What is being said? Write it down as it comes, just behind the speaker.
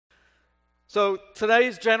So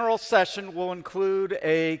today's general session will include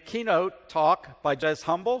a keynote talk by Jez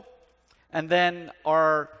Humble, and then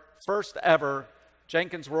our first ever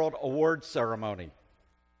Jenkins World Awards ceremony.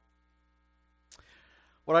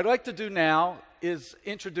 What I'd like to do now is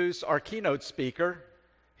introduce our keynote speaker.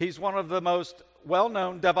 He's one of the most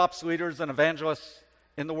well-known DevOps leaders and evangelists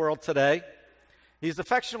in the world today. He's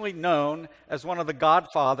affectionately known as one of the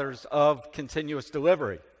godfathers of continuous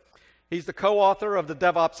delivery. He's the co-author of the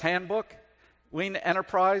DevOps Handbook, Lean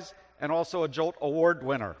Enterprise, and also a Jolt Award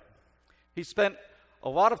winner. He spent a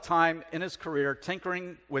lot of time in his career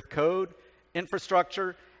tinkering with code,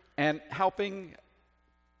 infrastructure, and helping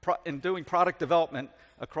in doing product development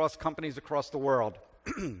across companies across the world.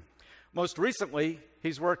 Most recently,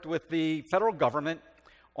 he's worked with the federal government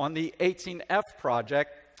on the 18F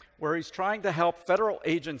project, where he's trying to help federal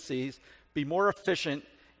agencies be more efficient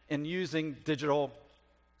in using digital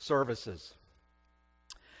services.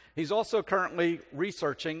 He's also currently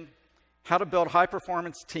researching how to build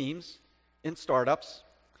high-performance teams in startups.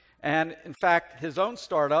 And in fact, his own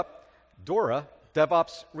startup, Dora,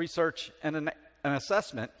 DevOps Research and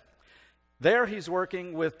Assessment, there he's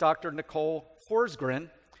working with Dr. Nicole Forsgren,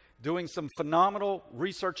 doing some phenomenal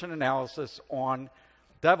research and analysis on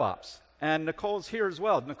DevOps. And Nicole's here as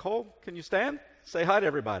well. Nicole, can you stand? Say hi to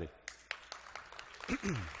everybody.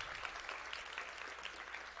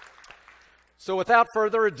 So without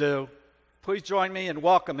further ado, please join me in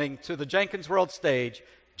welcoming to the Jenkins World stage,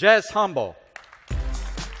 Jez Humble.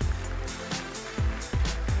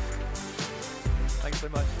 Thanks so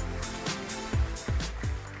much.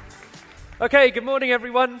 Okay, good morning,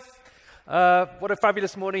 everyone. What a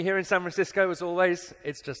fabulous morning here in San Francisco, as always.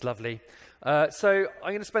 It's just lovely. So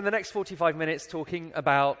I'm going to spend the next 45 minutes talking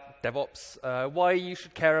about DevOps, why you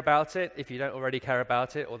should care about it if you don't already care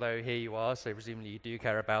about it, although here you are, so presumably you do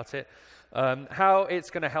care about it. How it's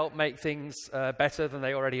going to help make things better than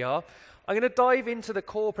they already are. I'm going to dive into the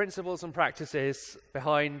core principles and practices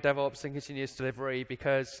behind DevOps and continuous delivery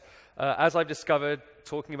because, as I've discovered,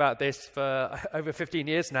 talking about this for over 15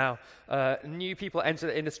 years now, new people enter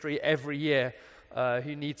the industry every year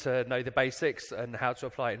who need to know the basics and how to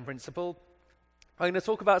apply it in principle. I'm going to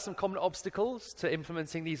talk about some common obstacles to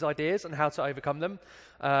implementing these ideas and how to overcome them,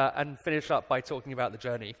 and finish up by talking about the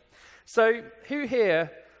journey. So, who here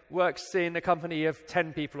works in a company of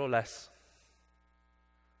 10 people or less?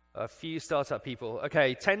 A few startup people.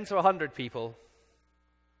 Okay, 10 to 100 people.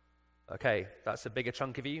 Okay, that's a bigger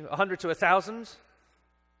chunk of you. 100 to 1,000?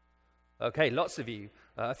 Okay, lots of you.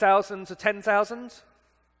 1,000 to 10,000?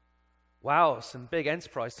 Wow, some big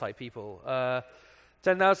enterprise type people.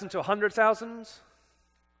 10,000 to 100,000?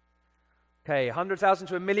 Okay, 100,000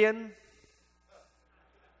 to 1 million?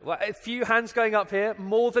 Well, a few hands going up here.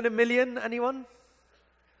 More than 1 million, anyone?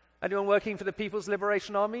 Anyone working for the People's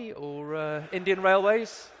Liberation Army or Indian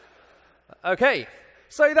Railways? Okay,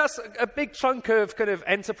 so that's a big chunk of kind of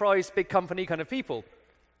enterprise, big company kind of people.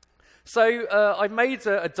 So I've made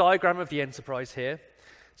a diagram of the enterprise here.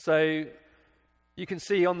 So you can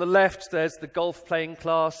see on the left there's the golf playing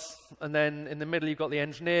class, and then in the middle you've got the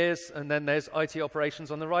engineers, and then there's IT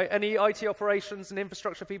operations on the right. Any IT operations and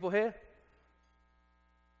infrastructure people here?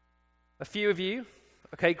 A few of you.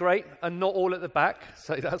 Okay, great, and not all at the back,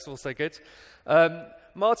 so that's also good.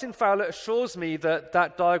 Martin Fowler assures me that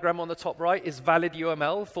that diagram on the top right is valid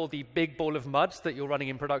UML for the big ball of mud that you're running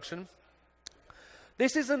in production.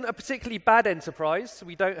 This isn't a particularly bad enterprise.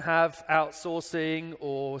 We don't have outsourcing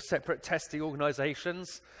or separate testing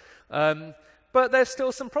organizations, but there's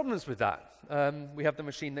still some problems with that. We have the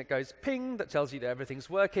machine that goes ping, that tells you that everything's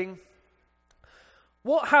working.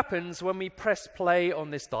 What happens when we press play on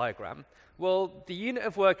this diagram? Well, the unit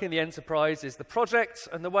of work in the enterprise is the project,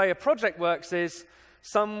 and the way a project works is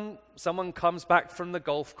someone comes back from the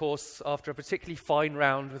golf course after a particularly fine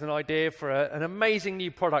round with an idea for an amazing new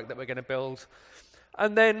product that we're going to build.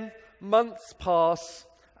 And then months pass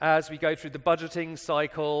as we go through the budgeting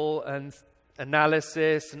cycle and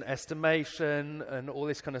analysis and estimation and all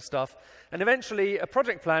this kind of stuff. And eventually, a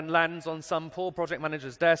project plan lands on some poor project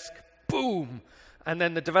manager's desk. Boom! And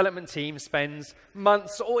then the development team spends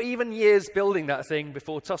months or even years building that thing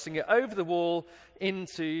before tossing it over the wall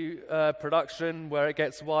into production where it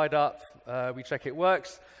gets wired up. We check it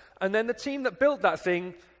works. And then the team that built that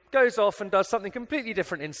thing goes off and does something completely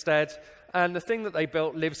different instead. And the thing that they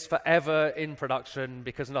built lives forever in production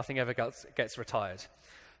because nothing ever gets retired.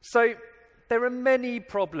 So there are many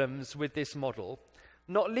problems with this model,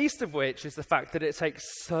 not least of which is the fact that it takes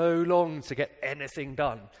so long to get anything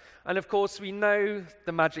done. And of course, we know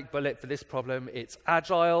the magic bullet for this problem. It's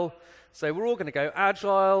agile. So we're all going to go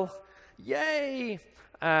agile. Yay!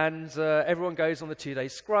 and everyone goes on the 2-day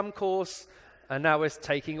Scrum course, and now we're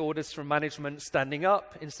taking orders from management standing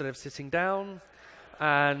up instead of sitting down.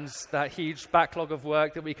 And that huge backlog of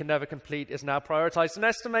work that we can never complete is now prioritized and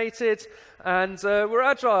estimated, and we're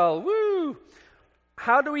agile, woo!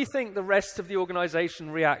 How do we think the rest of the organization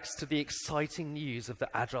reacts to the exciting news of the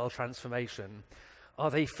agile transformation? Are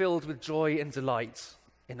they filled with joy and delight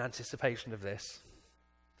in anticipation of this?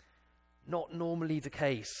 Not normally the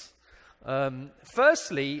case.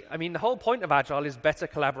 Firstly, I mean, the whole point of Agile is better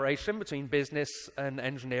collaboration between business and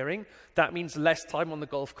engineering. That means less time on the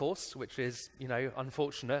golf course, which is,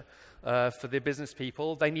 unfortunate for the business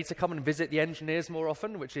people. They need to come and visit the engineers more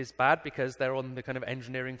often, which is bad because they're on the kind of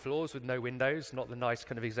engineering floors with no windows, not the nice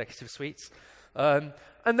kind of executive suites. And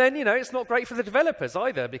then, it's not great for the developers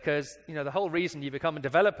either because, the whole reason you become a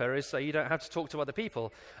developer is so you don't have to talk to other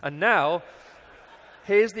people. And now,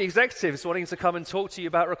 here's the executives wanting to come and talk to you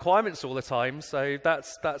about requirements all the time, so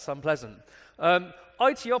that's unpleasant.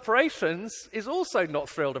 IT operations is also not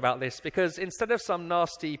thrilled about this because instead of some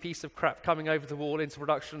nasty piece of crap coming over the wall into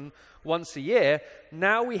production once a year,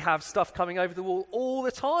 now we have stuff coming over the wall all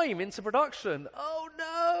the time into production. Oh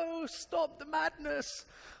no, stop the madness.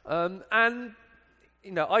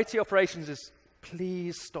 IT operations is,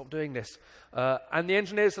 please stop doing this. And the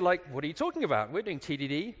engineers are like, what are you talking about? We're doing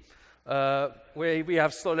TDD. We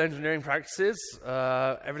have solid engineering practices.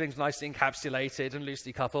 Everything's nicely encapsulated and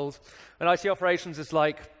loosely coupled. And IT operations is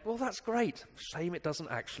like, well, that's great. Shame it doesn't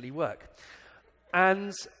actually work.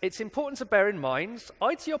 And it's important to bear in mind,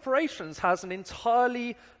 IT operations has an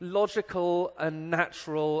entirely logical and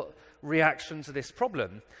natural reaction to this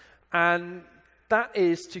problem. And that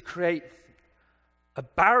is to create a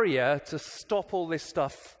barrier to stop all this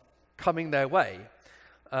stuff coming their way.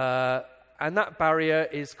 And that barrier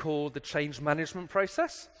is called the change management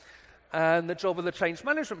process. And the job of the change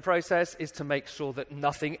management process is to make sure that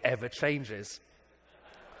nothing ever changes.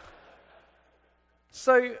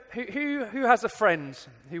 So who has a friend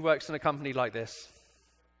who works in a company like this?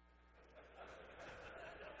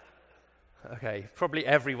 Okay, probably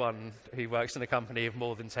everyone who works in a company of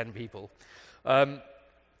more than 10 people.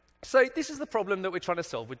 So this is the problem that we're trying to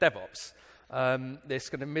solve with DevOps. This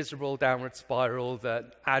kind of miserable downward spiral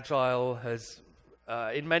that Agile has,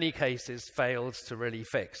 in many cases, failed to really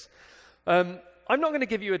fix. I'm not going to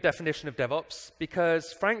give you a definition of DevOps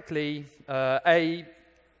because, frankly,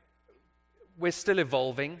 we're still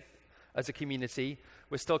evolving as a community.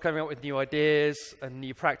 We're still coming up with new ideas and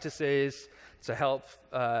new practices to help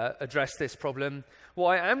address this problem.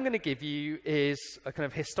 What I am going to give you is a kind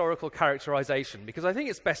of historical characterization because I think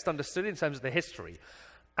it's best understood in terms of the history.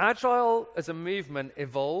 Agile as a movement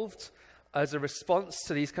evolved as a response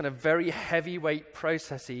to these kind of very heavyweight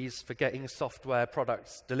processes for getting software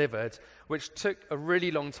products delivered, which took a really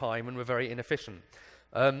long time and were very inefficient.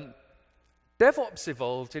 DevOps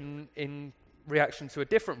evolved in reaction to a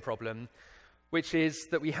different problem, which is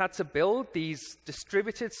that we had to build these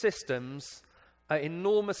distributed systems at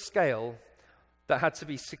enormous scale that had to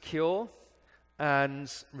be secure and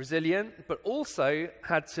resilient, but also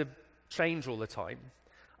had to change all the time.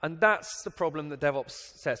 And that's the problem that DevOps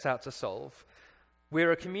sets out to solve.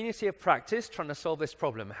 We're a community of practice trying to solve this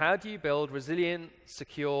problem. How do you build resilient,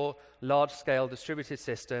 secure, large-scale distributed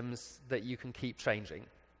systems that you can keep changing?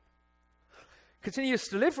 Continuous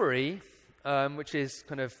delivery, which is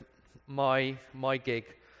kind of my gig,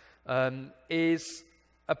 is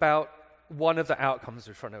about one of the outcomes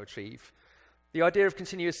we're trying to achieve. The idea of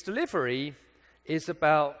continuous delivery is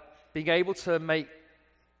about being able to make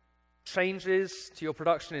changes to your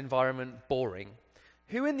production environment boring.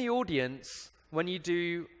 Who in the audience, when you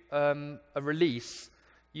do a release,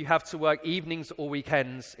 you have to work evenings or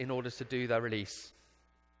weekends in order to do that release?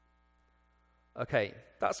 Okay,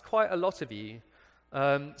 that's quite a lot of you.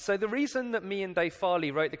 So the reason that me and Dave Farley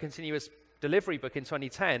wrote the continuous delivery book in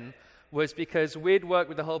 2010 was because we'd worked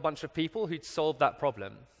with a whole bunch of people who'd solved that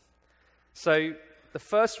problem. So the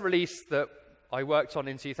first release that I worked on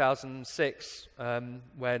in 2006,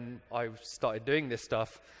 when I started doing this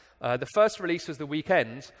stuff, the first release was the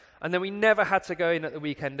weekend, and then we never had to go in at the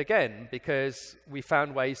weekend again because we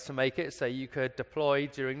found ways to make it so you could deploy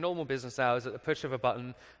during normal business hours at the push of a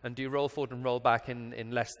button and do roll forward and roll back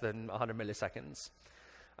in less than 100 milliseconds.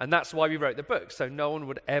 And that's why we wrote the book, so no one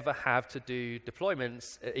would ever have to do deployments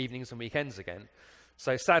at evenings and weekends again.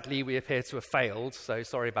 So sadly, we appear to have failed, so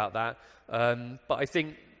sorry about that. But I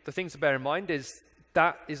think the thing to bear in mind is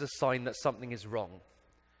that is a sign that something is wrong.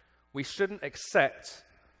 We shouldn't accept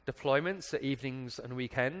deployments at evenings and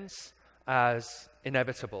weekends as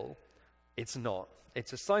inevitable. It's not.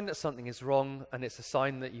 It's a sign that something is wrong, and it's a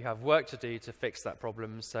sign that you have work to do to fix that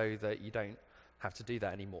problem so that you don't have to do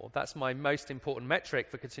that anymore. That's my most important metric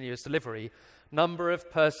for continuous delivery. Number of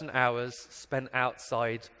person hours spent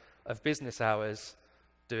outside of business hours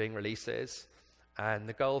doing releases. And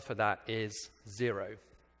the goal for that is 0.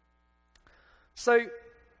 So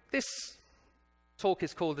this talk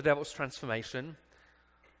is called the DevOps Transformation.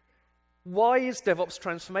 Why is DevOps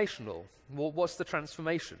transformational? Well, what's the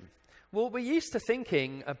transformation? Well, we're used to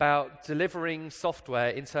thinking about delivering software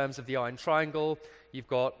in terms of the iron triangle. You've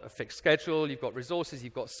got a fixed schedule, you've got resources,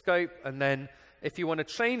 you've got scope, and then if you want to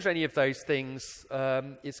change any of those things,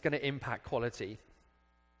 it's going to impact quality.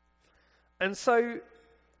 And so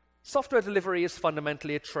software delivery is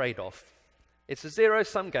fundamentally a trade-off. It's a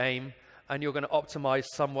zero-sum game, and you're going to optimize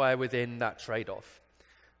somewhere within that trade-off.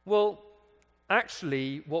 Well,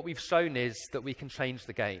 actually, what we've shown is that we can change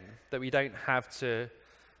the game, that we don't have to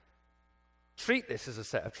treat this as a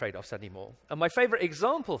set of trade-offs anymore. And my favorite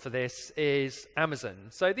example for this is Amazon.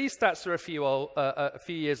 So these stats are a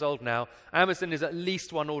few years old now. Amazon is at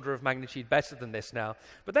least one order of magnitude better than this now.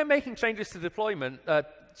 But they're making changes to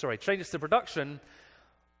changes to production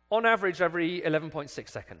on average every 11.6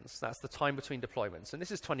 seconds. That's the time between deployments. And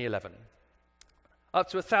this is 2011. Up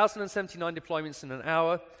to 1,079 deployments in an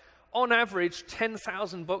hour. On average,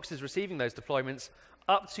 10,000 boxes receiving those deployments,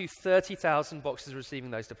 up to 30,000 boxes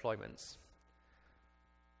receiving those deployments.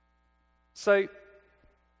 So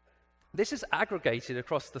this is aggregated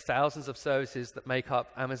across the thousands of services that make up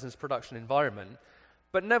Amazon's production environment,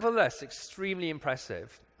 but nevertheless extremely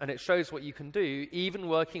impressive, and it shows what you can do even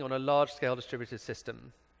working on a large-scale distributed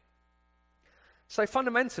system. So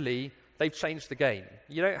fundamentally, they've changed the game.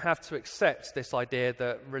 You don't have to accept this idea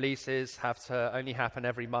that releases have to only happen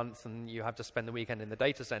every month and you have to spend the weekend in the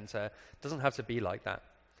data center. It doesn't have to be like that.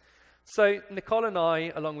 So Nicole and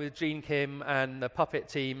I, along with Gene Kim and the Puppet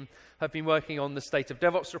team, have been working on the State of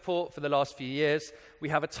DevOps report for the last few years. We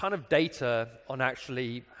have a ton of data on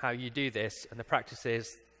actually how you do this and the practices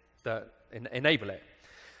that enable it.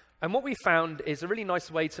 And what we found is a really nice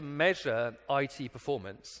way to measure IT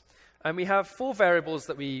performance. And we have 4 variables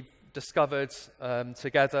that we discovered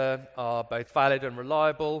together are both valid and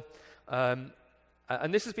reliable. And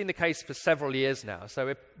this has been the case for several years now.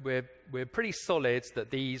 So we're pretty solid that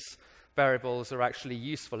these variables are actually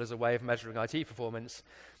useful as a way of measuring IT performance.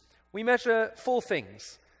 We measure 4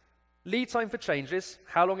 things. Lead time for changes,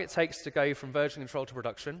 how long it takes to go from version control to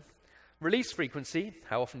production. Release frequency,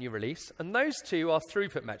 how often you release. And those 2 are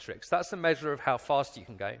throughput metrics. That's a measure of how fast you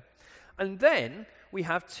can go. And then we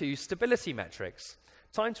have 2 stability metrics.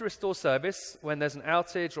 Time to restore service when there's an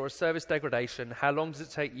outage or a service degradation, how long does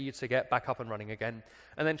it take you to get back up and running again?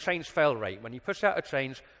 And then change fail rate. When you push out a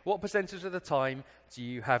change, what percentage of the time do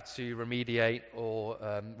you have to remediate or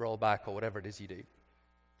roll back or whatever it is you do?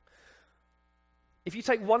 If you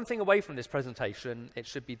take one thing away from this presentation, it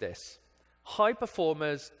should be this. High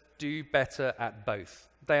performers do better at both.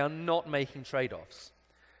 They are not making trade-offs.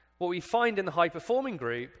 What we find in the high-performing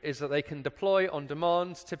group is that they can deploy on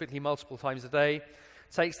demand, typically multiple times a day.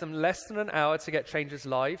 Takes them less than an hour to get changes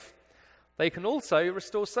live. They can also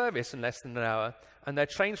restore service in less than an hour, and their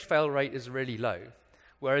change fail rate is really low.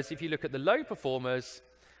 Whereas if you look at the low performers,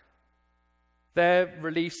 they're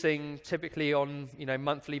releasing typically on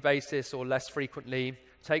monthly basis or less frequently.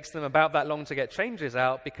 Takes them about that long to get changes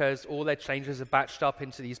out because all their changes are batched up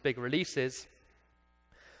into these big releases.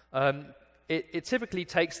 It typically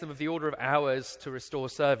takes them of the order of hours to restore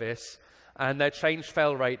service, and their change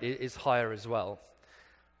fail rate is higher as well.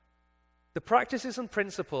 The practices and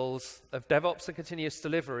principles of DevOps and continuous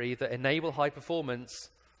delivery that enable high performance,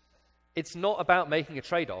 it's not about making a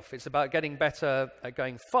trade-off. It's about getting better at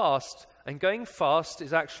going fast, and going fast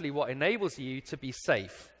is actually what enables you to be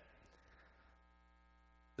safe.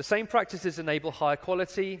 The same practices enable higher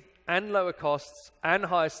quality and lower costs and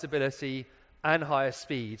higher stability and higher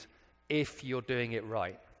speed if you're doing it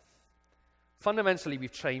right. Fundamentally,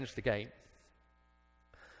 we've changed the game.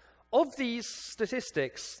 Of these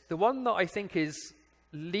statistics, the one that I think is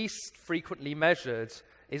least frequently measured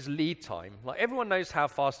is lead time. Like, everyone knows how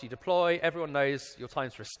fast you deploy, everyone knows your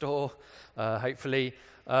time to restore, hopefully.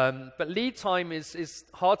 But lead time is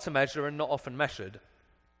hard to measure and not often measured.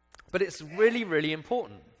 But it's really, really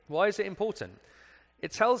important. Why is it important?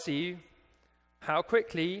 It tells you how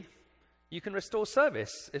quickly you can restore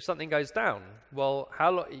service if something goes down. Well,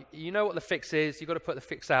 you know what the fix is, you've got to put the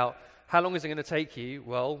fix out. How long is it going to take you?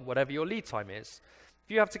 Well, whatever your lead time is.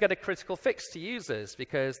 If you have to get a critical fix to users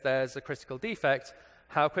because there's a critical defect,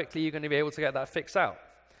 how quickly are you going to be able to get that fix out?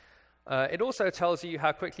 It also tells you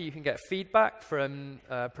how quickly you can get feedback from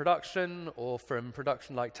production or from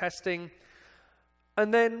production-like testing.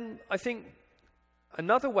 And then I think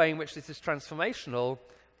another way in which this is transformational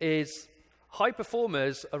is High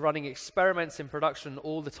performers are running experiments in production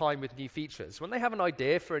all the time with new features. When they have an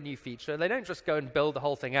idea for a new feature, they don't just go and build the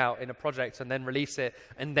whole thing out in a project and then release it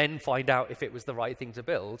and then find out if it was the right thing to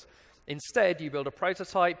build. Instead, you build a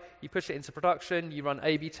prototype, you push it into production, you run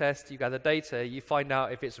A/B tests, you gather data, you find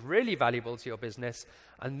out if it's really valuable to your business,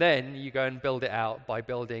 and then you go and build it out by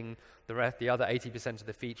building the other 80% of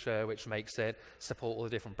the feature, which makes it support all the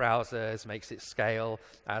different browsers, makes it scale,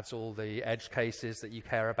 adds all the edge cases that you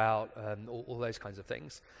care about, all those kinds of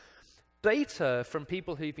things. Data from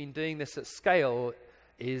people who've been doing this at scale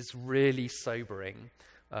is really sobering.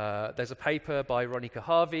 There's a paper by Ronika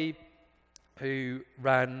Harvey, who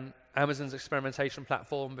ran Amazon's experimentation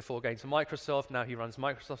platform before going to Microsoft. Now he runs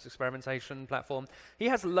Microsoft's experimentation platform. He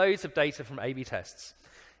has loads of data from A/B tests.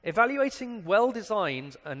 Evaluating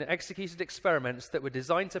well-designed and executed experiments that were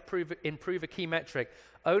designed to improve a key metric,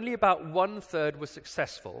 only about 1/3 were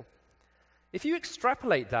successful. If you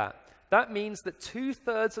extrapolate that, that means that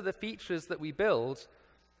 2/3 of the features that we build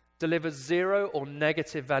deliver 0 or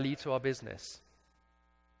negative value to our business.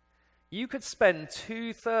 You could spend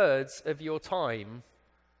 2/3 of your time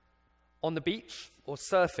on the beach or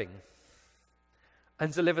surfing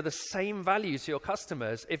and deliver the same value to your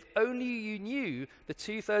customers if only you knew the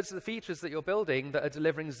 2/3 of the features that you're building that are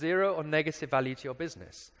delivering 0 or negative value to your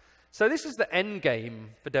business. So this is the end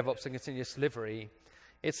game for DevOps and continuous delivery.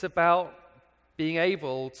 It's about being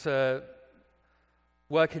able to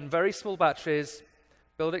work in very small batches,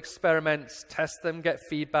 build experiments, test them, get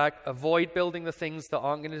feedback, avoid building the things that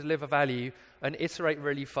aren't going to deliver value, and iterate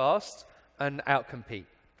really fast and outcompete,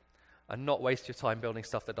 and not waste your time building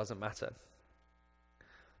stuff that doesn't matter.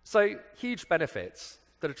 So, huge benefits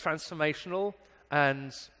that are transformational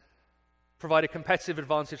and provide a competitive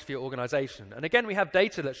advantage for your organization. And again, we have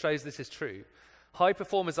data that shows this is true. High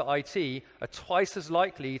performers at IT are twice as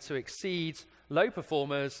likely to exceed low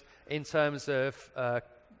performers in terms of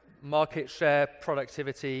market share,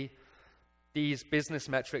 productivity, these business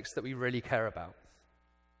metrics that we really care about.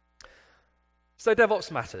 So DevOps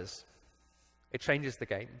matters. It changes the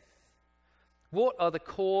game. What are the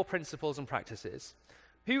core principles and practices?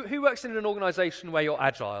 Who works in an organization where you're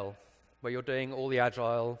agile, where you're doing all the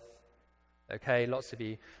agile? Okay, lots of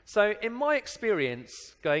you. So in my experience,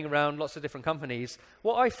 going around lots of different companies,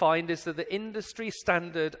 what I find is that the industry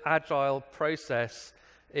standard agile process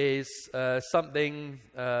is something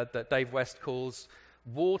that Dave West calls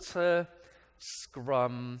water,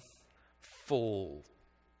 scrum, fall.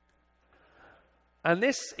 And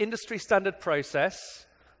this industry standard process,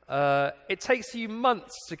 it takes you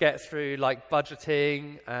months to get through, like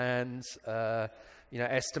budgeting and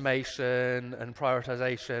estimation and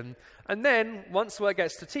prioritization. And then once work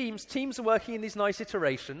gets to teams are working in these nice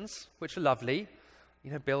iterations, which are lovely,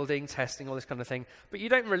 building, testing, all this kind of thing. But you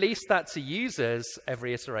don't release that to users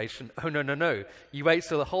every iteration. Oh, no. You wait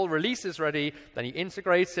till the whole release is ready, then you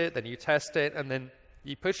integrate it, then you test it, and then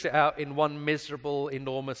you push it out in one miserable,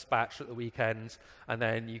 enormous batch at the weekend, and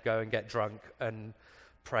then you go and get drunk and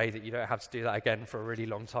pray that you don't have to do that again for a really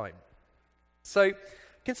long time. So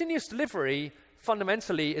continuous delivery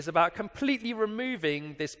fundamentally is about completely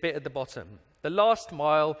removing this bit at the bottom. The last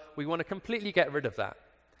mile, we want to completely get rid of that.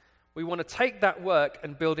 We want to take that work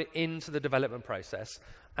and build it into the development process.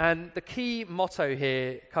 And the key motto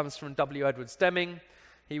here comes from W. Edwards Deming.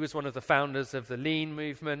 He was one of the founders of the Lean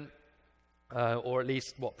movement, or at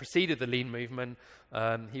least what preceded the Lean movement.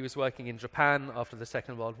 He was working in Japan after the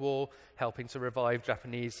Second World War, helping to revive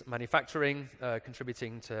Japanese manufacturing,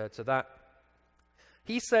 contributing to that.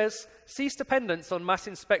 He says, cease dependence on mass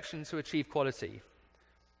inspection to achieve quality.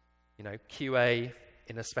 QA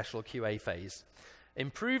in a special QA phase.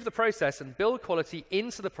 Improve the process and build quality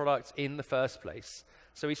into the product in the first place.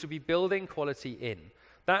 So we should be building quality in.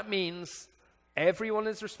 That means everyone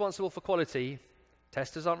is responsible for quality.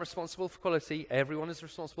 Testers aren't responsible for quality. Everyone is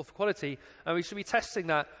responsible for quality. And we should be testing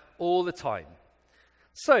that all the time.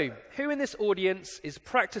 So who in this audience is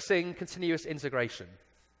practicing continuous integration?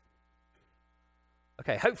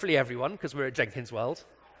 Okay, hopefully everyone, because we're at Jenkins World.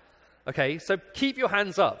 Okay, so keep your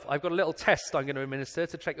hands up. I've got a little test I'm going to administer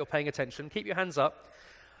to check you're paying attention. Keep your hands up.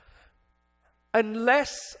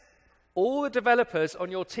 Unless all the developers on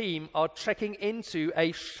your team are checking into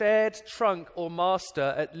a shared trunk or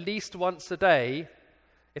master at least once a day,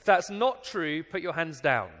 if that's not true, put your hands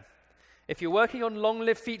down. If you're working on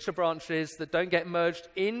long-lived feature branches that don't get merged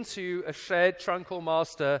into a shared trunk or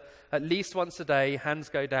master at least once a day, hands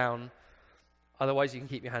go down. Otherwise, you can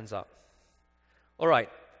keep your hands up. All right.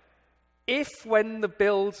 If when the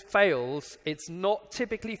build fails, it's not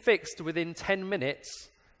typically fixed within 10 minutes,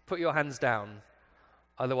 put your hands down.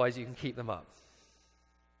 Otherwise, you can keep them up.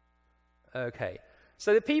 Okay.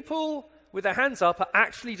 So the people with their hands up are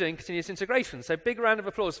actually doing continuous integration. So big round of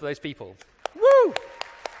applause for those people. Woo!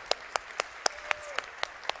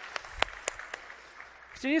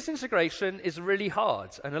 Continuous integration is really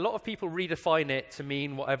hard, and a lot of people redefine it to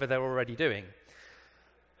mean whatever they're already doing.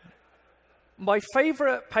 My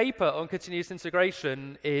favorite paper on continuous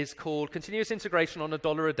integration is called Continuous Integration on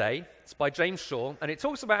 $1 a Day. It's by James Shaw, and it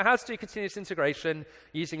talks about how to do continuous integration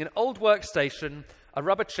using an old workstation, a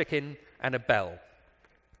rubber chicken, and a bell.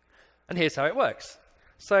 And here's how it works.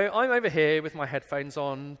 So I'm over here with my headphones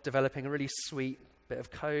on, developing a really sweet bit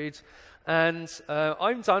of code, and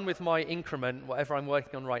I'm done with my increment, whatever I'm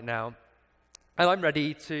working on right now, and I'm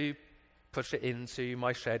ready to push it into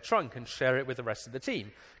my shared trunk and share it with the rest of the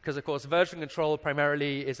team. Because, of course, version control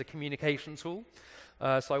primarily is a communication tool.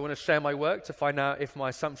 So I want to share my work to find out if my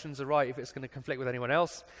assumptions are right, if it's going to conflict with anyone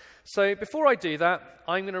else. So before I do that,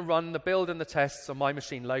 I'm going to run the build and the tests on my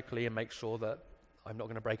machine locally and make sure that I'm not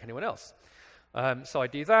going to break anyone else. So I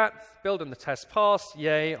do that, build and the test pass,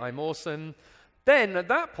 yay, I'm awesome. Then, at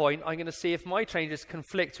that point, I'm going to see if my changes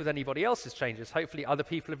conflict with anybody else's changes. Hopefully, other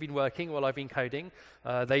people have been working while I've been coding.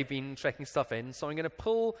 They've been checking stuff in. So I'm going to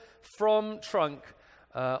pull from trunk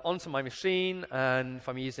onto my machine. And if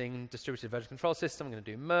I'm using distributed version control system, I'm going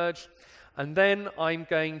to do merge. And then I'm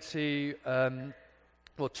going to,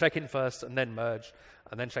 check in first and then merge,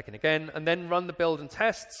 and then check in again, and then run the build and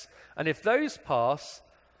tests. And if those pass,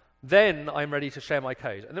 then I'm ready to share my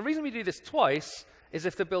code. And the reason we do this twice is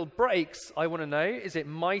if the build breaks, I want to know, is it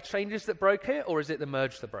my changes that broke it, or is it the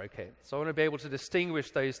merge that broke it? So I want to be able to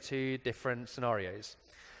distinguish those two different scenarios.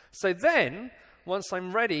 So then, once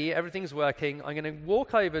I'm ready, everything's working, I'm going to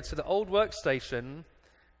walk over to the old workstation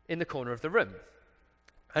in the corner of the room.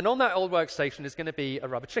 And on that old workstation is going to be a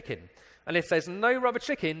rubber chicken. And if there's no rubber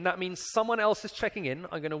chicken, that means someone else is checking in.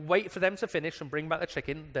 I'm going to wait for them to finish and bring back the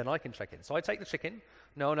chicken, then I can check in. So I take the chicken,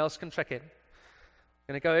 no one else can check in. I'm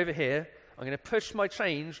going to go over here, I'm going to push my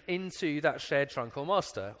change into that shared trunk or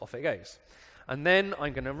master. Off it goes. And then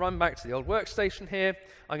I'm going to run back to the old workstation here.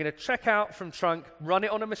 I'm going to check out from trunk, run it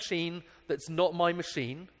on a machine that's not my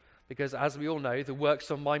machine, because as we all know, the works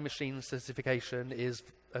on my machine certification is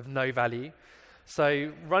of no value.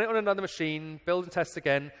 So run it on another machine, build and test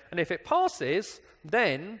again, and if it passes,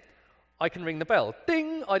 then I can ring the bell.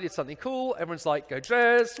 Ding! I did something cool. Everyone's like, go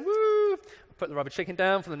Jez, woo! Put the rubber chicken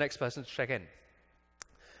down for the next person to check in.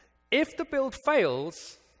 If the build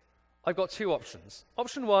fails, I've got two options.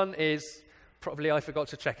 Option one is probably I forgot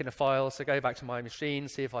to check in a file, so go back to my machine,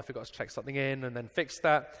 see if I forgot to check something in, and then fix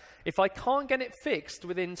that. If I can't get it fixed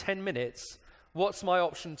within 10 minutes, what's my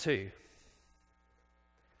option two?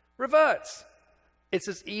 Revert. It's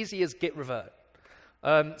as easy as git revert.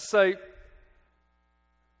 So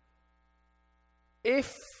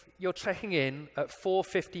if you're checking in at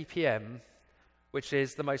 4:50 p.m., which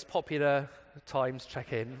is the most popular time to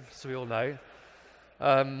check in, as we all know,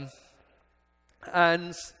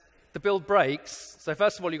 and the build breaks, so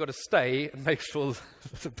first of all, you've got to stay and make sure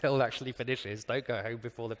the build actually finishes. Don't go home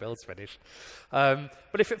before the build's finished.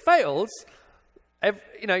 But if it fails,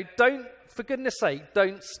 don't, for goodness sake,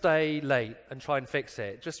 don't stay late and try and fix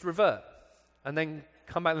it. Just revert, and then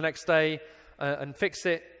come back the next day and fix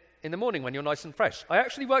it in the morning when you're nice and fresh. I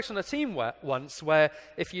actually worked on a team once where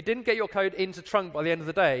if you didn't get your code into trunk by the end of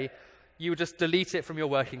the day, you would just delete it from your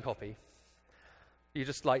working copy. You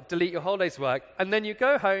just delete your whole day's work, and then you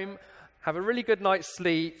go home, have a really good night's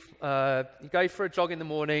sleep, you go for a jog in the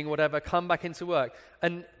morning, whatever, come back into work.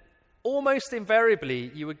 And almost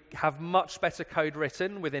invariably, you would have much better code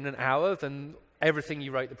written within an hour than everything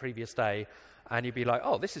you wrote the previous day. And you'd be like,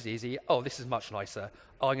 oh, this is easy. Oh, this is much nicer.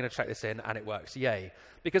 Oh, I'm going to check this in, and it works. Yay.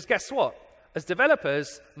 Because guess what? As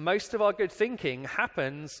developers, most of our good thinking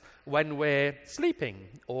happens when we're sleeping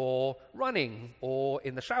or running or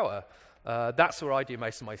in the shower. That's where I do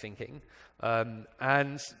most of my thinking.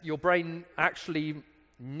 And your brain actually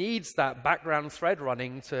needs that background thread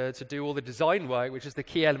running to do all the design work, which is the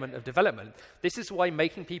key element of development. This is why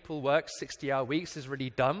making people work 60-hour weeks is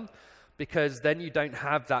really dumb, because then you don't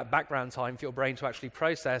have that background time for your brain to actually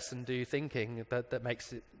process and do thinking that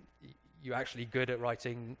makes you actually good at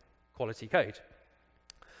writing quality code.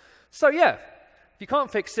 So yeah, if you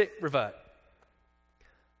can't fix it, revert.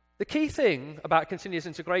 The key thing about continuous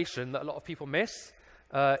integration that a lot of people miss,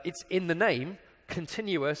 it's in the name,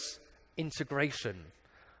 continuous integration.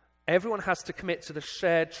 Everyone has to commit to the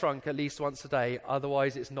shared trunk at least once a day,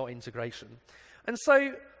 otherwise it's not integration. And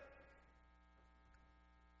so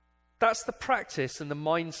that's the practice and the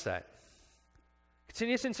mindset.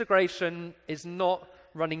 Continuous integration is not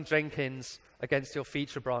running Jenkins against your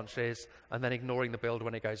feature branches and then ignoring the build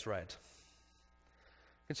when it goes red.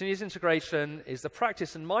 Continuous integration is the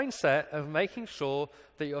practice and mindset of making sure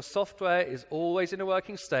that your software is always in a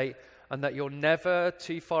working state and that you're never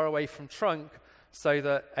too far away from trunk, so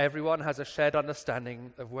that everyone has a shared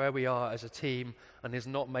understanding of where we are as a team and is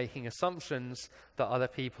not making assumptions that other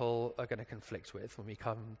people are going to conflict with when we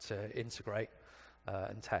come to integrate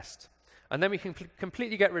and test. And then we can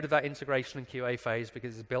completely get rid of that integration and QA phase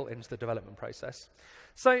because it's built into the development process.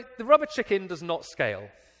 So the rubber chicken does not scale.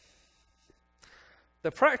 The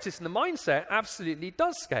practice and the mindset absolutely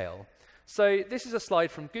does scale. So this is a slide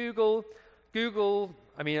from Google. Google,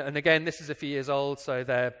 I mean, and again, this is a few years old, so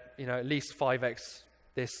they're at least 5x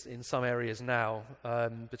this in some areas now,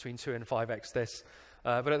 between 2 and 5x this.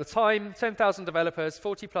 But at the time, 10,000 developers,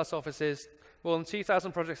 40+ offices, more than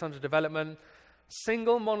 2,000 projects under development,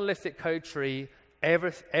 single monolithic code tree,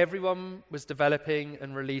 everyone was developing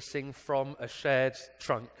and releasing from a shared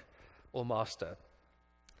trunk or master.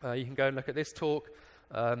 You can go and look at this talk.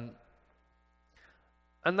 And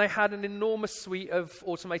they had an enormous suite of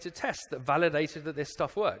automated tests that validated that this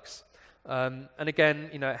stuff works. And again,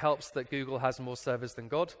 it helps that Google has more servers than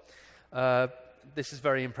God. This is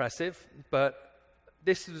very impressive, but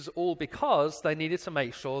this was all because they needed to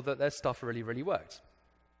make sure that their stuff really, really worked.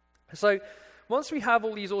 So once we have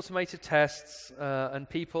all these automated tests and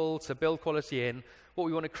people to build quality in, what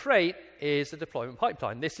we want to create is a deployment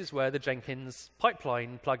pipeline. This is where the Jenkins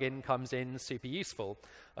pipeline plugin comes in super useful.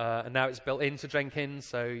 And now it's built into Jenkins,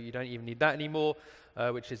 so you don't even need that anymore,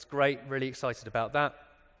 which is great. Really excited about that.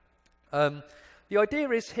 The idea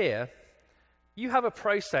is here, you have a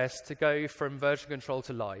process to go from version control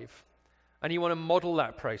to live, and you want to model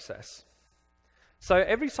that process. So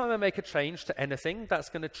every time I make a change to anything, that's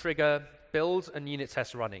going to trigger build and unit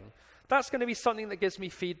tests running. That's going to be something that gives me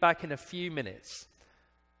feedback in a few minutes.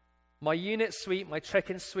 My unit suite, my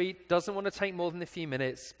check-in suite, doesn't want to take more than a few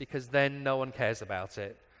minutes because then no one cares about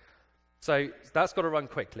it. So that's got to run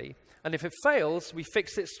quickly. And if it fails, we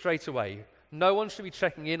fix it straight away. No one should be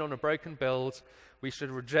checking in on a broken build. We should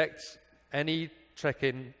reject any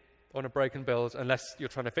check-in on a broken build unless you're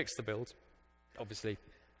trying to fix the build, obviously.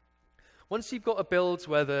 Once you've got a build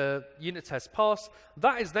where the unit tests pass,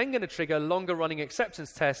 that is then going to trigger longer running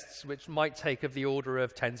acceptance tests, which might take of the order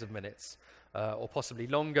of tens of minutes. Or possibly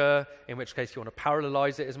longer, in which case you want to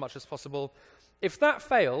parallelize it as much as possible. If that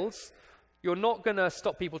fails, you're not going to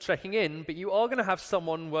stop people checking in, but you are going to have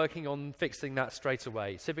someone working on fixing that straight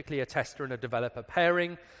away, typically a tester and a developer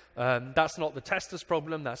pairing. That's not the tester's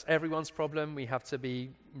problem, that's everyone's problem. We have to be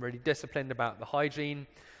really disciplined about the hygiene.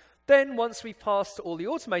 Then, once we've passed all the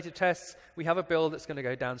automated tests, we have a build that's going to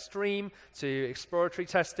go downstream to exploratory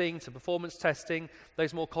testing, to performance testing,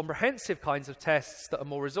 those more comprehensive kinds of tests that are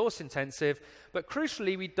more resource intensive. But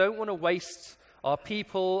crucially, we don't want to waste our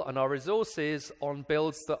people and our resources on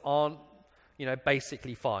builds that aren't,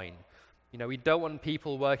 basically fine. We don't want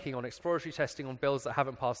people working on exploratory testing on builds that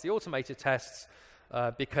haven't passed the automated tests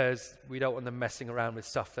because we don't want them messing around with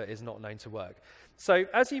stuff that is not known to work. So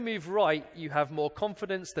as you move right, you have more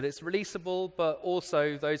confidence that it's releasable, but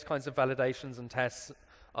also those kinds of validations and tests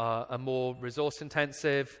are more resource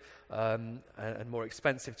intensive and more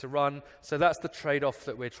expensive to run. So that's the trade-off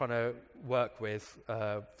that we're trying to work with,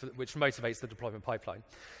 which motivates the deployment pipeline.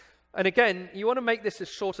 And again, you want to make this as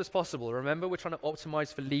short as possible. Remember, we're trying to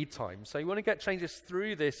optimize for lead time. So you want to get changes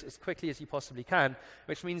through this as quickly as you possibly can,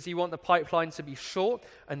 which means you want the pipeline to be short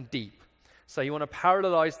and deep. So you want to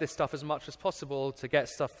parallelize this stuff as much as possible to get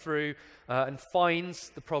stuff through and find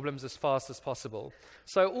the problems as fast as possible.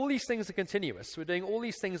 So all these things are continuous. We're doing all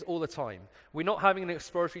these things all the time. We're not having an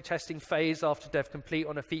exploratory testing phase after dev complete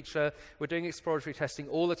on a feature. We're doing exploratory testing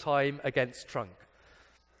all the time against trunk.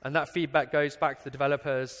 And that feedback goes back to the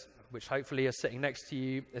developers, which hopefully are sitting next to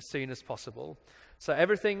you as soon as possible. So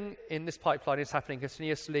everything in this pipeline is happening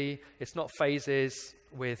continuously. It's not phases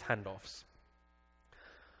with handoffs.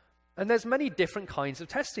 And there's many different kinds of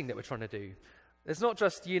testing that we're trying to do. There's not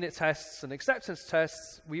just unit tests and acceptance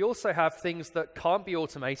tests. We also have things that can't be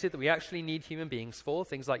automated that we actually need human beings for,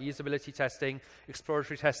 things like usability testing,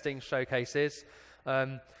 exploratory testing, showcases.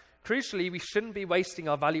 Crucially, we shouldn't be wasting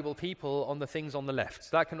our valuable people on the things on the left.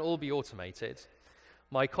 That can all be automated.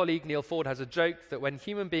 My colleague Neil Ford has a joke that when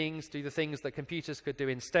human beings do the things that computers could do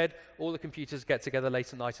instead, all the computers get together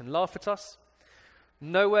late at night and laugh at us.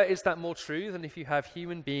 Nowhere is that more true than if you have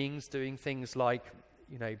human beings doing things like,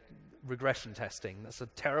 regression testing. That's a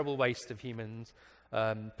terrible waste of humans'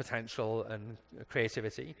 potential and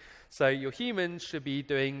creativity. So your humans should be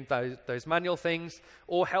doing those manual things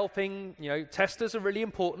or helping. Testers are really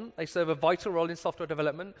important. They serve a vital role in software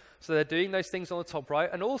development. So they're doing those things on the top right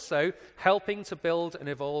and also helping to build and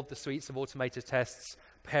evolve the suites of automated tests,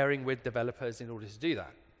 pairing with developers in order to do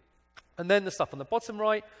that. And then the stuff on the bottom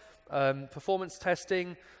right, performance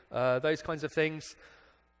testing, those kinds of things.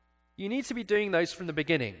 You need to be doing those from the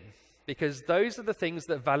beginning, because those are the things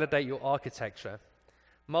that validate your architecture.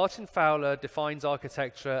 Martin Fowler defines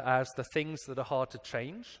architecture as the things that are hard to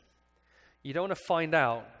change. You don't want to find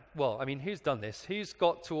out, well, I mean, who's done this? Who's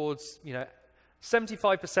got towards,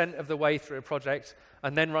 75% of the way through a project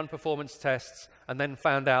and then run performance tests and then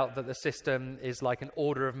found out that the system is like an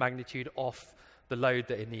order of magnitude off the load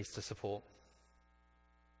that it needs to support?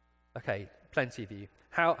 Okay, plenty of you.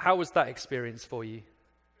 How was that experience for you?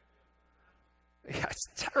 Yeah, it's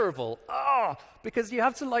terrible. Because you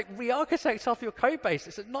have to re-architect half your code base.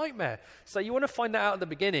 It's a nightmare. So you want to find that out at the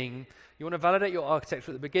beginning. You want to validate your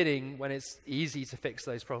architecture at the beginning when it's easy to fix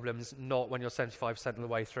those problems, not when you're 75% of the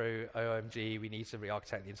way through. OMG, we need to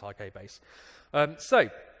re-architect the entire code base. So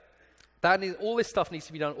all this stuff needs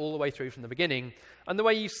to be done all the way through from the beginning. And the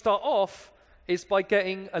way you start off is by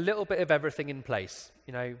getting a little bit of everything in place.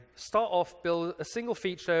 Start off, build a single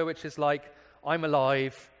feature, which is like, I'm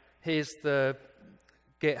alive. Here's the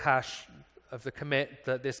Git hash of the commit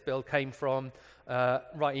that this build came from.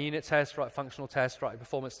 Write a unit test, write a functional test, write a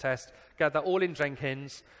performance test. Get that all in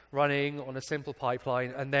Jenkins, running on a simple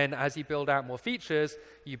pipeline. And then as you build out more features,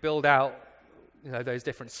 you build out those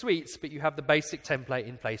different suites, but you have the basic template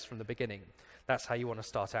in place from the beginning. That's how you want to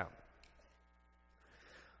start out.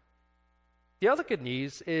 The other good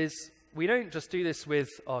news is we don't just do this with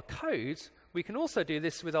our code. We can also do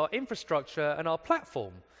this with our infrastructure and our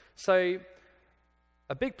platform. So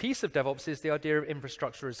a big piece of DevOps is the idea of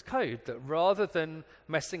infrastructure as code, that rather than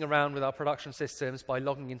messing around with our production systems by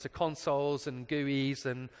logging into consoles and GUIs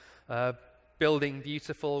and building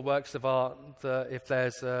beautiful works of art that if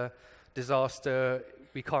there's a disaster,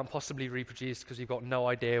 we can't possibly reproduce because we've got no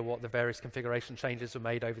idea what the various configuration changes were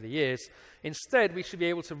made over the years. Instead, we should be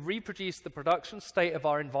able to reproduce the production state of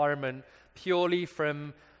our environment purely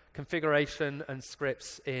from configuration and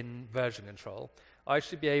scripts in version control. I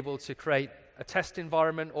should be able to create a test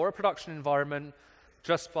environment or a production environment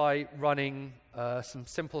just by running some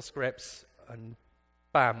simple scripts, and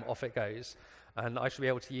bam, off it goes. And I should be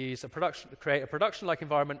able to create a production-like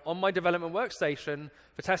environment on my development workstation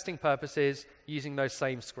for testing purposes using those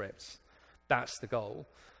same scripts. That's the goal.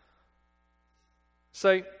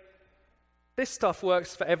 So this stuff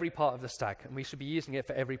works for every part of the stack, and we should be using it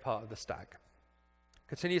for every part of the stack.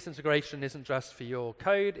 Continuous integration isn't just for your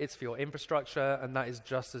code, it's for your infrastructure, and that is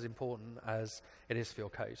just as important as it is for your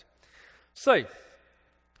code. So,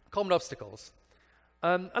 common obstacles.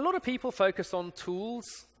 A lot of people focus on tools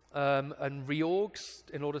and reorgs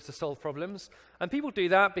in order to solve problems, and people do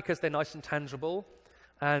that because they're nice and tangible,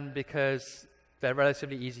 and because they're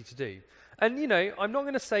relatively easy to do. And I'm not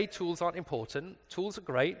going to say tools aren't important. Tools are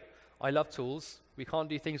great. I love tools. We can't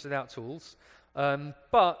do things without tools.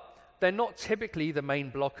 But they're not typically the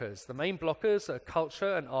main blockers. The main blockers are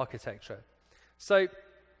culture and architecture. So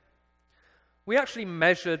we actually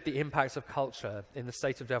measured the impact of culture in the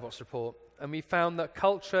State of DevOps report, and we found that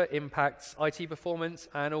culture impacts IT performance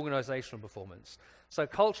and organizational performance. So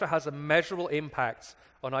culture has a measurable impact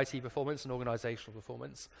on IT performance and organizational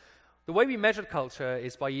performance. The way we measured culture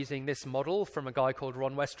is by using this model from a guy called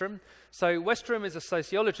Ron Westrom. So Westrom is a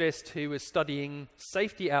sociologist who was studying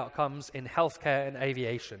safety outcomes in healthcare and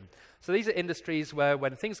aviation. So these are industries where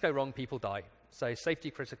when things go wrong, people die. So safety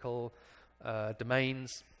critical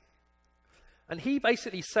domains. And he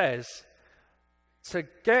basically says, to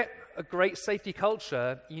get a great safety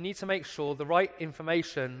culture, you need to make sure the right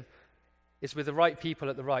information is with the right people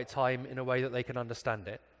at the right time in a way that they can understand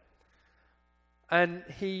it. And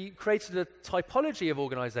he created a typology of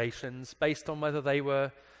organizations based on whether they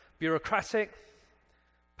were bureaucratic,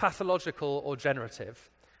 pathological, or generative.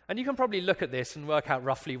 And you can probably look at this and work out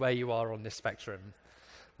roughly where you are on this spectrum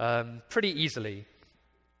pretty easily.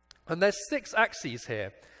 And there's 6 axes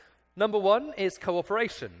here. Number 1 is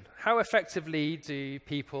cooperation. How effectively do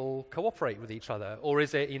people cooperate with each other? Or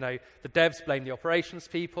is it, the devs blame the operations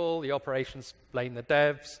people, the operations blame the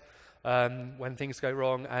devs, when things go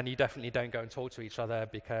wrong, and you definitely don't go and talk to each other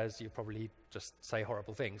because you probably just say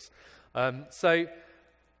horrible things. So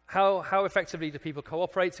how effectively do people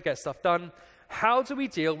cooperate to get stuff done? How do we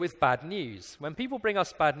deal with bad news? When people bring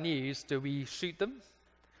us bad news, do we shoot them?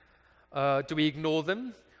 Do we ignore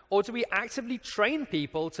them? Or do we actively train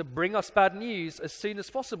people to bring us bad news as soon as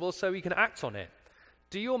possible so we can act on it?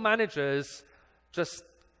 Do your managers just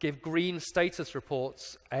give green status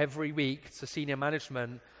reports every week to senior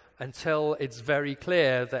management until it's very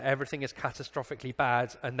clear that everything is catastrophically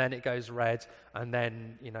bad, and then it goes red, and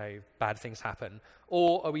then, bad things happen?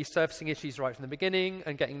 Or are we surfacing issues right from the beginning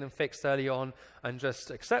and getting them fixed early on and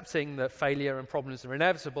just accepting that failure and problems are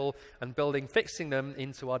inevitable and fixing them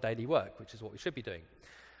into our daily work, which is what we should be doing?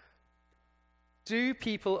 Do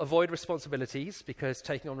people avoid responsibilities because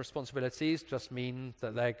taking on responsibilities just mean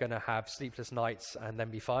that they're going to have sleepless nights and then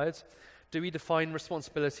be fired? Do we define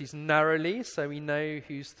responsibilities narrowly so we know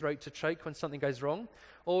whose throat to choke when something goes wrong?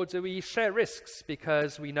 Or do we share risks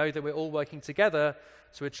because we know that we're all working together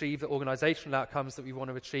to achieve the organizational outcomes that we want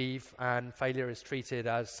to achieve, and failure is treated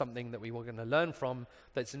as something that we were going to learn from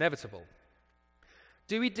that's inevitable?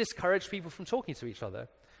 Do we discourage people from talking to each other?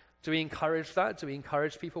 Do we encourage that? Do we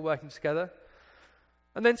encourage people working together?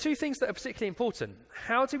 And then two things that are particularly important.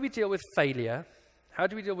 How do we deal with failure? How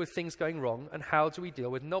do we deal with things going wrong? And how do we deal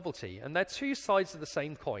with novelty? And they're two sides of the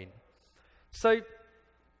same coin. So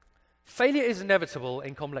failure is inevitable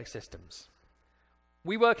in complex systems.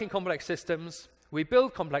 We work in complex systems. We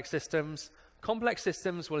build complex systems. Complex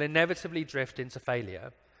systems will inevitably drift into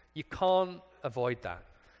failure. You can't avoid that.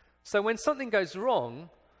 So when something goes wrong,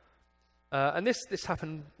 and this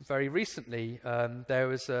happened very recently, there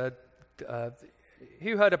was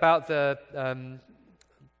who heard about that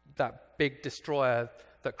big destroyer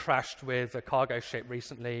that crashed with a cargo ship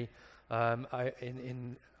recently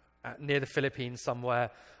near the Philippines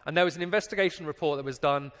somewhere? And there was an investigation report that was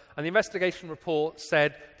done, and the investigation report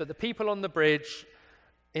said that the people on the bridge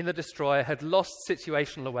in the destroyer had lost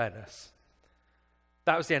situational awareness.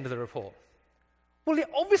 That was the end of the report. Well,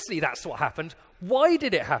 obviously that's what happened. Why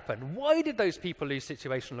did it happen? Why did those people lose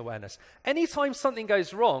situational awareness? Anytime something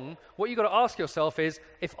goes wrong, what you've got to ask yourself is,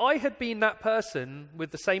 if I had been that person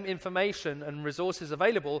with the same information and resources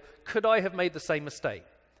available, could I have made the same mistake?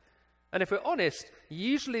 And if we're honest,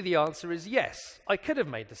 usually the answer is yes, I could have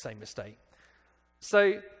made the same mistake.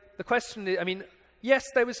 So the question is, yes,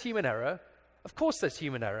 there was human error. Of course there's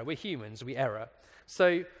human error. We're humans, we error.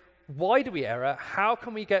 So why do we error? How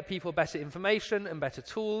can we get people better information and better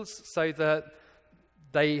tools so that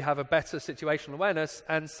they have a better situational awareness,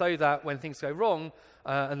 and so that when things go wrong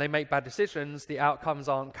and they make bad decisions, the outcomes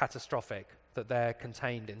aren't catastrophic, that they're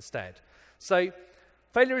contained instead? So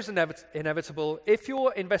failure is inevitable. If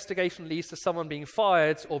your investigation leads to someone being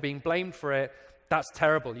fired or being blamed for it, that's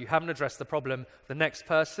terrible. You haven't addressed the problem. The next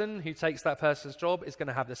person who takes that person's job is going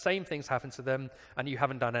to have the same things happen to them, and you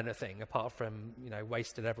haven't done anything apart from,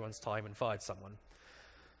 wasted everyone's time and fired someone.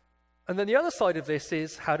 And then the other side of this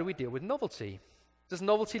is, how do we deal with novelty? Does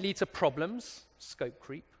novelty lead to problems, scope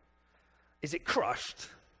creep? Is it crushed?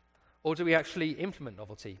 Or do we actually implement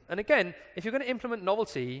novelty? And again, if you're going to implement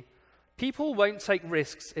novelty, people won't take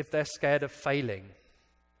risks if they're scared of failing.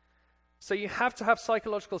 So you have to have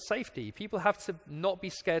psychological safety. People have to not be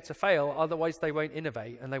scared to fail, otherwise they won't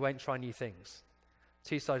innovate and they won't try new things.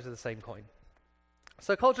 Two sides of the same coin.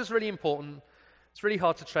 So culture is really important. It's really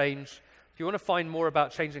hard to change. If you want to find more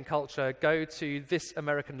about changing culture, go to This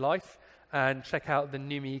American Life and check out the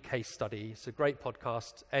NUMI case study. It's a great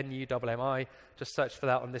podcast, NUMMI. Just search for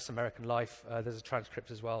that on This American Life. There's a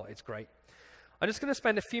transcript as well. It's great. I'm just going to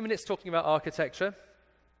spend a few minutes talking about architecture.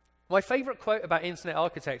 My favorite quote about internet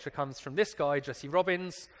architecture comes from this guy, Jesse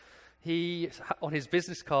Robbins. On his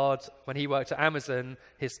business card, when he worked at Amazon,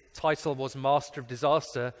 his title was Master of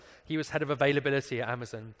Disaster. He was head of availability at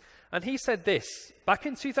Amazon. And he said this, back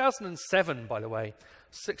in 2007, by the way: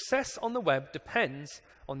 success on the web depends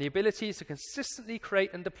on the ability to consistently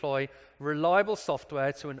create and deploy reliable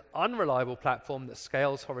software to an unreliable platform that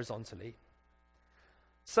scales horizontally.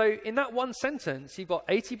 So in that one sentence, you've got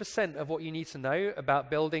 80% of what you need to know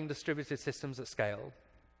about building distributed systems at scale.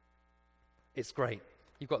 It's great.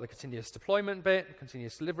 You've got the continuous deployment bit,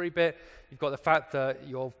 continuous delivery bit. You've got the fact that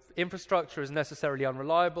your infrastructure is necessarily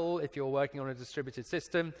unreliable if you're working on a distributed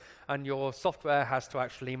system, and your software has to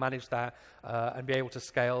actually manage that and be able to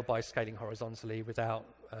scale by scaling horizontally without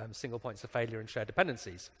single points of failure and shared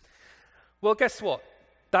dependencies. Well, guess what?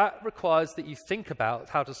 That requires that you think about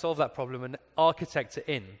how to solve that problem and architect it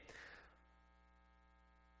in.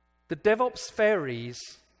 The DevOps fairies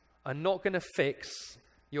are not going to fix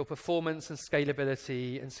your performance and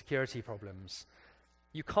scalability and security problems.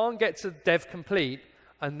 You can't get to dev complete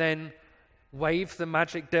and then wave the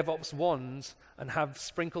magic DevOps wand and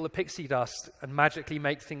sprinkle the pixie dust and magically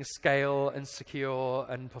make things scale and secure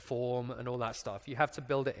and perform and all that stuff. You have to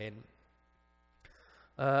build it in.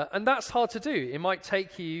 And that's hard to do. It might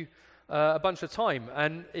take you a bunch of time.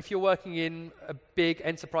 And if you're working in a big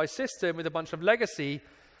enterprise system with a bunch of legacy,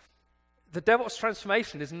 the DevOps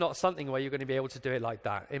transformation is not something where you're going to be able to do it like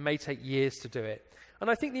that. It may take years to do it. And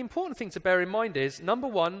I think the important thing to bear in mind is, number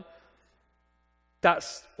one,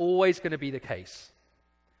 that's always going to be the case.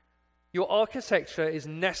 Your architecture is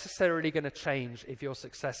necessarily going to change if you're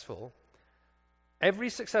successful. Every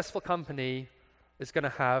successful company is going to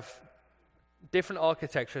have different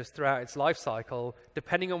architectures throughout its life cycle,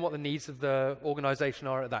 depending on what the needs of the organization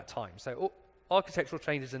are at that time. So architectural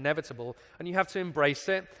change is inevitable, and you have to embrace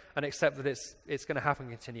it and accept that it's going to happen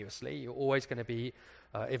continuously. You're always going to be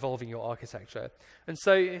evolving your architecture. And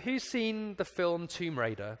so who's seen the film Tomb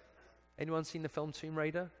Raider? Anyone seen the film Tomb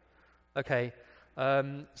Raider? Okay.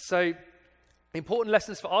 So important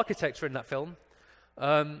lessons for architecture in that film.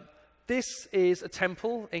 This is a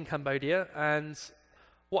temple in Cambodia, and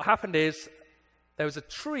what happened is there was a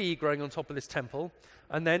tree growing on top of this temple,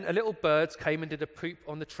 and then a little bird came and did a poop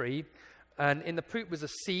on the tree, and in the poop was a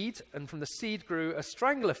seed, and from the seed grew a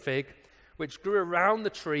strangler fig, which grew around the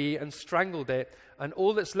tree and strangled it, and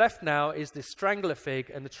all that's left now is this strangler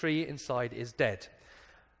fig, and the tree inside is dead.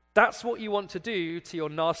 That's what you want to do to your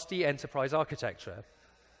nasty enterprise architecture.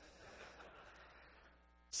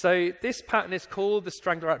 So this pattern is called the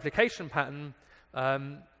Strangler Application Pattern.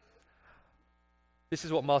 This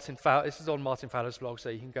is what this is on Martin Fowler's blog, so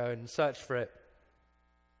you can go and search for it.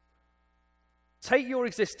 Take your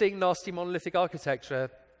existing nasty monolithic architecture.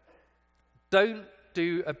 Don't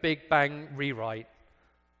do a big bang rewrite.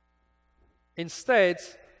 Instead,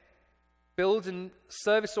 build a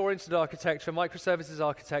service-oriented architecture, microservices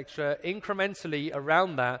architecture, incrementally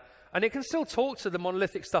around that. And it can still talk to the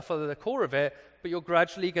monolithic stuff at the core of it, but you're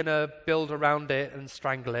gradually going to build around it and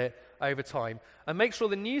strangle it over time. And make sure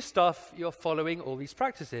the new stuff, you're following all these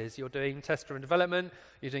practices. You're doing test-driven development,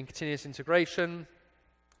 you're doing continuous integration,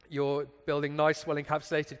 you're building nice,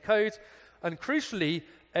 well-encapsulated code, and crucially,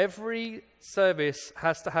 every service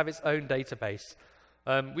has to have its own database.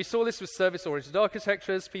 We saw this with service-oriented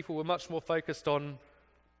architectures. People were much more focused on,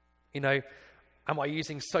 am I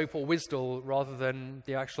using SOAP or WSDL rather than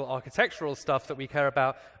the actual architectural stuff that we care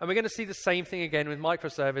about? And we're going to see the same thing again with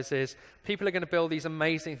microservices. People are going to build these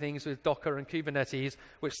amazing things with Docker and Kubernetes,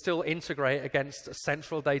 which still integrate against a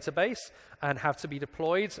central database and have to be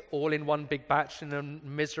deployed all in one big batch in a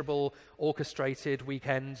miserable orchestrated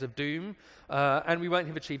weekend of doom, and we won't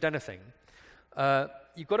have achieved anything.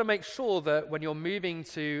 You've got to make sure that when you're moving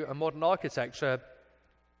to a modern architecture,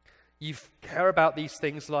 you care about these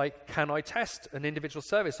things like, can I test an individual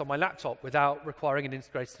service on my laptop without requiring an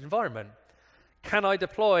integrated environment? Can I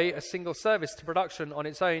deploy a single service to production on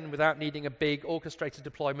its own without needing a big orchestrated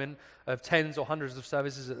deployment of tens or hundreds of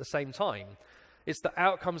services at the same time? It's the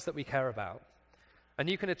outcomes that we care about. And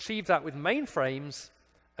you can achieve that with mainframes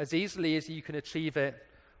as easily as you can achieve it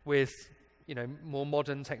with more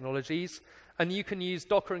modern technologies. And you can use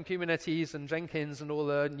Docker and Kubernetes and Jenkins and all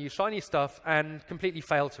the new shiny stuff and completely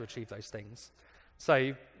fail to achieve those things.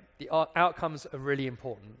 So the outcomes are really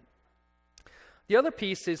important. The other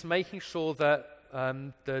piece is making sure that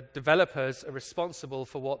the developers are responsible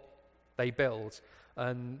for what they build.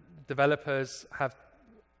 And developers have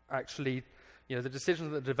actually, the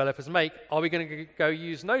decisions that the developers make, are we going to go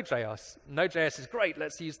use Node.js? Node.js is great,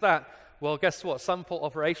 let's use that. Well, guess what? Some port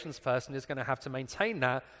operations person is going to have to maintain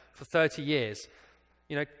that for 30 years.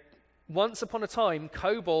 Once upon a time,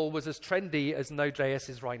 COBOL was as trendy as Node.js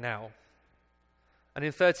is right now. And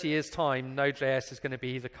in 30 years' time, Node.js is going to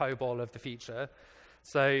be the COBOL of the future.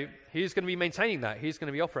 So who's going to be maintaining that? Who's going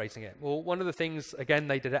to be operating it? Well, one of the things, again,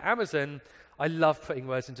 they did at Amazon, I love putting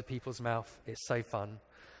words into people's mouth. It's so fun.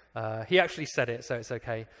 He actually said it, so it's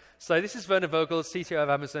okay. So this is Werner Vogel, CTO of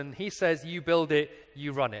Amazon. He says, you build it,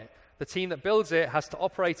 you run it. The team that builds it has to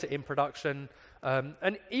operate it in production.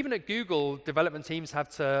 And even at Google, development teams have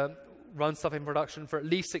to run stuff in production for at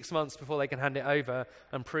least 6 months before they can hand it over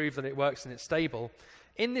and prove that it works and it's stable.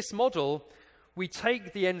 In this model, we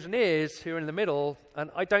take the engineers who are in the middle, and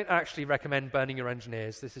I don't actually recommend burning your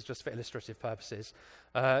engineers. This is just for illustrative purposes.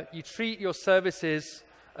 You treat your services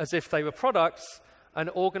as if they were products and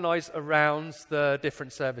organize around the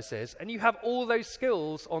different services. And you have all those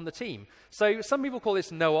skills on the team. So some people call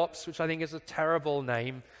this no-ops, which I think is a terrible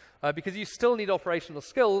name, because you still need operational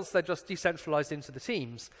skills. They're just decentralized into the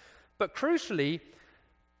teams. But crucially,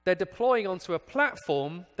 they're deploying onto a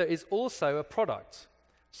platform that is also a product.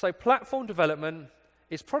 So platform development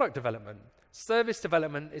is product development. Service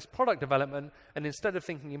development is product development. And instead of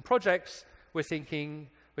thinking in projects, we're taking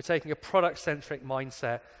a product-centric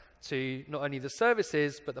mindset to not only the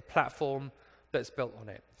services, but the platform that's built on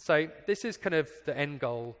it. So this is kind of the end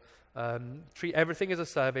goal. Treat everything as a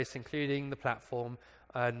service, including the platform,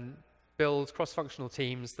 and build cross-functional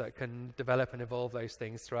teams that can develop and evolve those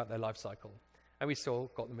things throughout their life cycle. And we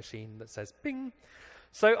still got the machine that says ping.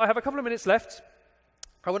 So I have a couple of minutes left.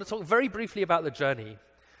 I want to talk very briefly about the journey.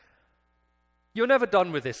 You're never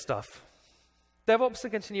done with this stuff. DevOps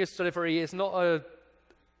and continuous delivery is not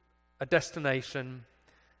a destination.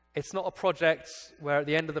 It's not a project where at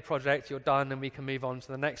the end of the project you're done and we can move on to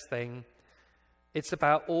the next thing. It's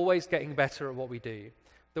about always getting better at what we do.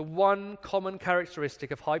 The one common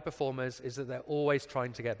characteristic of high performers is that they're always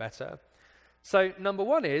trying to get better. So number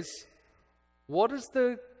one is, what's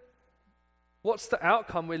the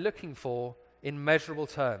outcome we're looking for in measurable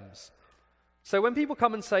terms? So when people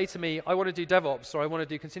come and say to me, I want to do DevOps or I want to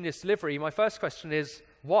do continuous delivery, my first question is,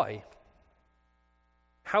 why?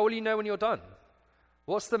 How will you know when you're done?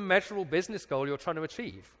 What's the measurable business goal you're trying to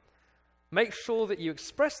achieve? Make sure that you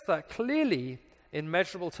express that clearly in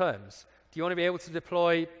measurable terms. Do you want to be able to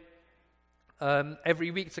deploy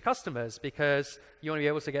every week to customers because you want to be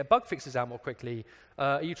able to get bug fixes out more quickly?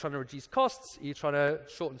 Are you trying to reduce costs? Are you trying to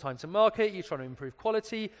shorten time to market? Are you trying to improve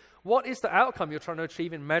quality? What is the outcome you're trying to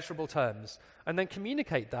achieve in measurable terms? And then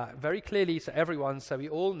communicate that very clearly to everyone so we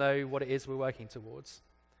all know what it is we're working towards.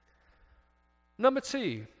 Number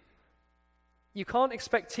two, you can't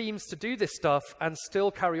expect teams to do this stuff and still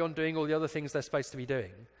carry on doing all the other things they're supposed to be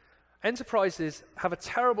doing. Enterprises have a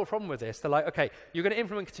terrible problem with this. They're like, okay, you're going to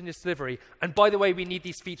implement continuous delivery, and by the way, we need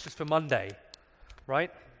these features for Monday, right?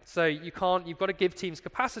 So you've got to give teams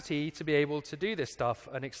capacity to be able to do this stuff,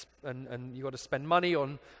 and you've got to spend money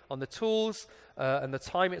on the tools and the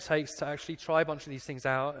time it takes to actually try a bunch of these things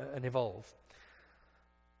out and evolve.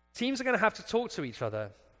 Teams are going to have to talk to each other.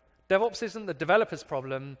 DevOps isn't the developer's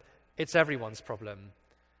problem, it's everyone's problem.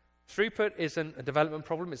 Throughput isn't a development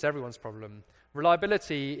problem, it's everyone's problem.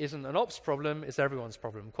 Reliability isn't an ops problem, it's everyone's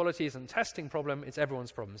problem. Quality isn't a testing problem, it's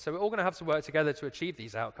everyone's problem. So we're all going to have to work together to achieve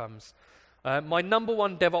these outcomes. My number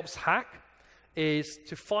one DevOps hack is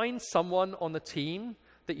to find someone on the team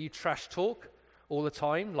that you trash talk all the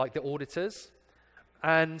time, like the auditors,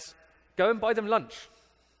 and go and buy them lunch.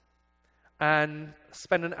 And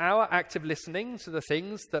spend an hour active listening to the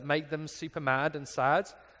things that make them super mad and sad,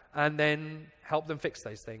 and then help them fix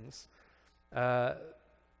those things.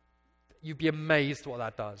 You'd be amazed what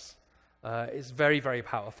that does. It's very, very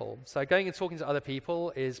powerful. So going and talking to other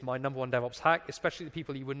people is my number one DevOps hack, especially the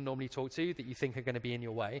people you wouldn't normally talk to that you think are going to be in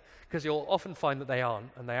your way, because you'll often find that they aren't,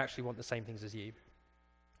 and they actually want the same things as you.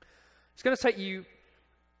 It's going to take you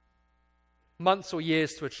months or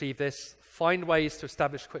years to achieve this. Find ways to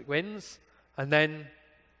establish quick wins, and then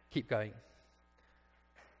keep going.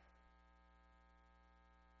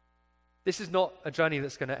 This is not a journey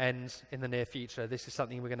that's going to end in the near future. This is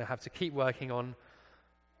something we're going to have to keep working on.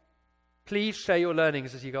 Please share your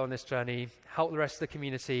learnings as you go on this journey. Help the rest of the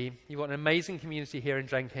community. You've got an amazing community here in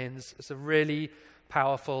Jenkins. It's a really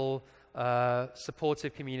powerful,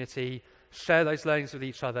 supportive community. Share those learnings with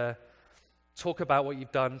each other. Talk about what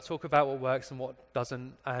you've done. Talk about what works and what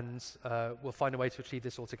doesn't. And we'll find a way to achieve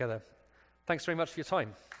this all together. Thanks very much for your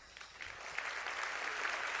time.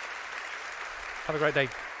 Have a great day.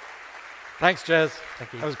 Thanks, Jez.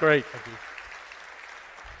 Thank you. That was great. Thank you.